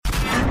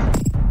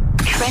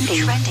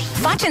Trending.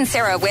 Foch and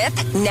Sarah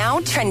with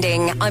Now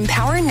Trending on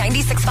Power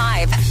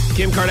 96.5.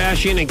 Kim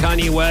Kardashian and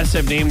Kanye West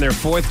have named their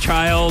fourth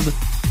child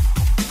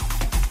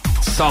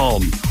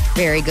Psalm.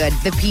 Very good.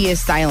 The P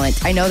is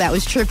silent. I know that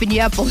was tripping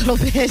you up a little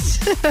bit.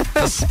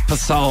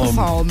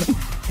 Psalm.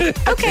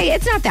 Okay,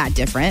 it's not that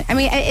different. I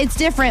mean, it's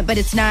different, but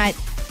it's not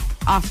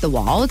off the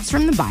wall. It's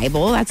from the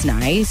Bible. That's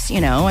nice.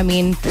 I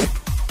mean...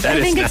 That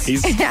is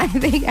nice.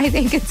 I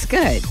think it's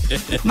good.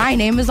 My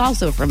name is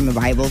also from the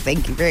Bible.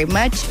 Thank you very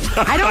much.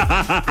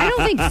 I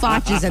don't think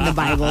Foch is in the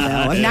Bible though.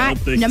 I'm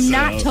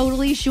not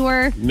totally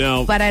sure.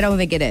 No, but I don't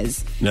think it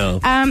is. No.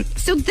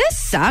 So this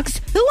sucks.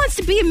 Who Wants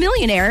to Be a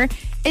Millionaire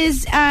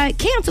is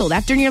canceled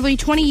after nearly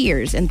 20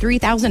 years and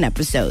 3,000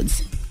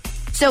 episodes.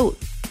 So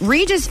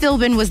Regis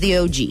Philbin was the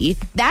OG.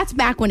 That's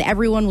back when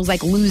everyone was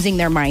like losing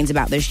their minds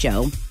about this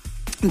show.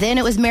 Then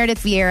it was Meredith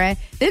Vieira.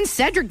 Then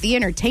Cedric the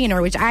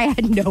Entertainer, which I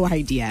had no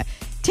idea.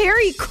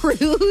 Terry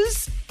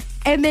Crews.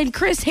 And then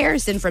Chris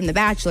Harrison from The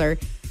Bachelor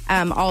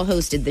all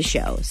hosted the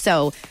show.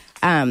 So,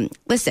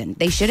 listen,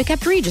 they should have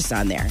kept Regis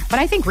on there. But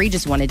I think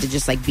Regis wanted to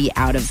just, like, be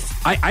out of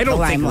I don't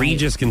the think limelight.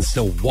 Regis can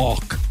still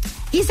walk.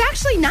 He's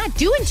actually not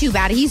doing too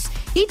bad. He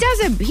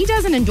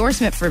does an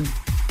endorsement for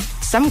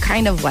some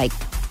kind of, like,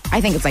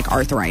 I think it's like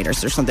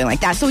arthritis or something like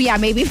that. So, yeah,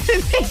 maybe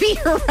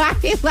you're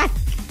right. Like,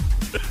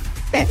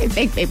 I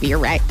think maybe you're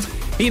right.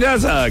 He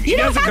does a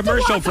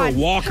commercial for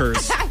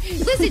walkers.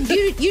 Listen,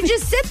 you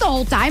just sit the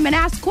whole time and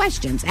ask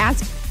questions.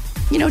 Ask,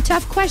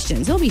 tough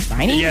questions. He'll be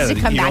fine. He needs to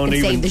come back and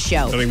save the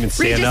show. Don't even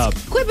stand up.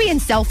 Quit being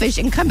selfish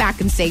and come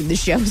back and save the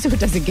show so it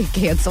doesn't get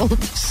canceled.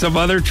 Some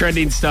other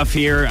trending stuff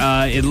here.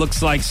 It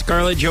looks like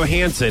Scarlett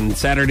Johansson,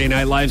 Saturday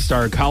Night Live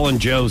star Colin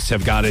Jost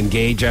have got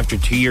engaged after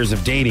 2 years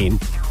of dating.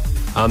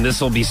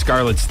 This will be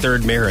Scarlett's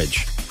third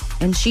marriage.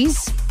 And she's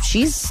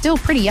still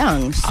pretty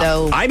young,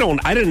 so I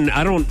didn't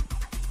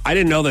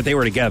know that they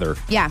were together.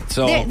 Yeah,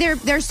 so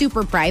they're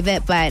super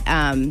private, but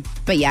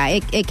yeah,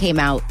 it came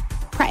out.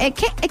 It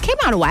came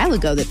out a while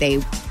ago that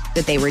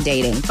they were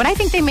dating. But I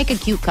think they make a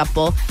cute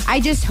couple. I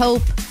just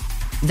hope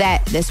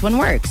that this one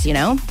works.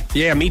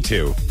 Yeah, me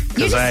too.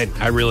 Because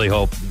I really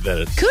hope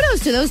that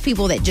kudos to those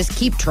people that just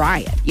keep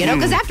trying.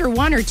 Because after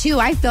one or two,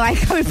 I feel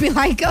like I would be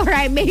like, all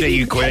right, maybe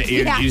you quit.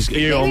 You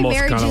almost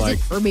kind of like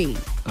for me.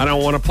 I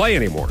don't want to play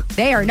anymore.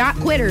 They are not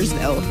quitters,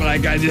 though.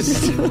 Like I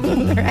just,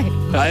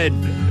 right.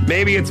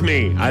 Maybe it's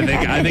me. I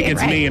think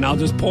it's me, and I'll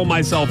just pull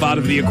myself out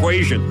of the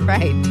equation.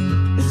 Right.